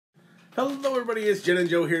Hello everybody, it's Jen and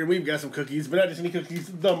Joe here, and we've got some cookies, but not just any cookies,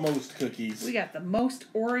 the most cookies. We got the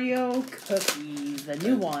most Oreo cookies, the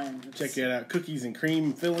new ones. Check that out, cookies and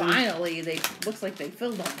cream filling. Finally, looks like they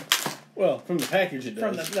filled them. Well, from the package it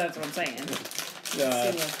does. That's what I'm saying.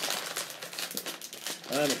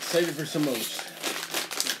 I'm excited for some most.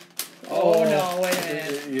 Oh no, wait a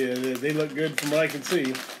minute. Yeah, they look good from what I can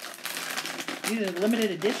see. These are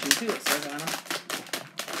limited edition too, it says on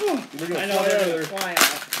them. We're gonna I know they're gonna fly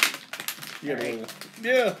out.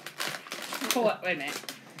 Yeah. Pull up, wait a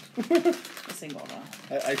minute. A single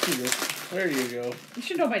though. I see this. There you go. You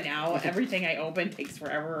should know by now, everything I open takes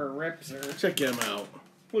forever or rips or... Check them out.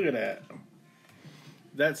 Look at that.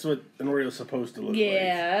 That's what an Oreo's supposed to look like.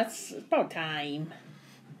 Yeah, that's about time.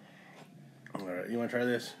 Alright, you want to try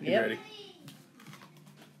this? Yep. You ready?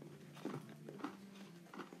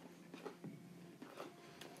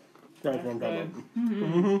 That's what I'm talking about.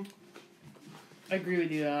 Mm-hmm. I agree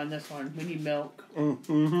with you on this one. We need milk.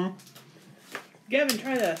 Mm-hmm. Gavin,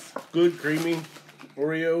 try this. Good, creamy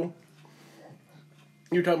Oreo.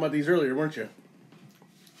 You were talking about these earlier, weren't you?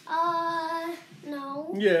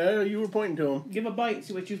 No. Yeah, you were pointing to them. Give a bite,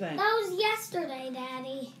 see what you think. That was yesterday,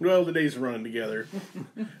 Daddy. Well, the days are running together.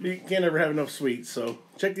 You can't ever have enough sweets, so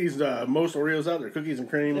check these most Oreos out. They're cookies and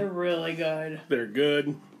cream. They're really good. They're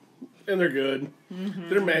good. And they're good. Mm-hmm.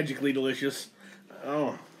 They're magically delicious.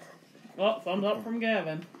 Oh. Well, thumbs up from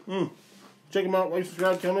Gavin. Check them out. Like,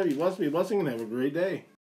 subscribe, comment. Be blessed, be a blessing, and have a great day.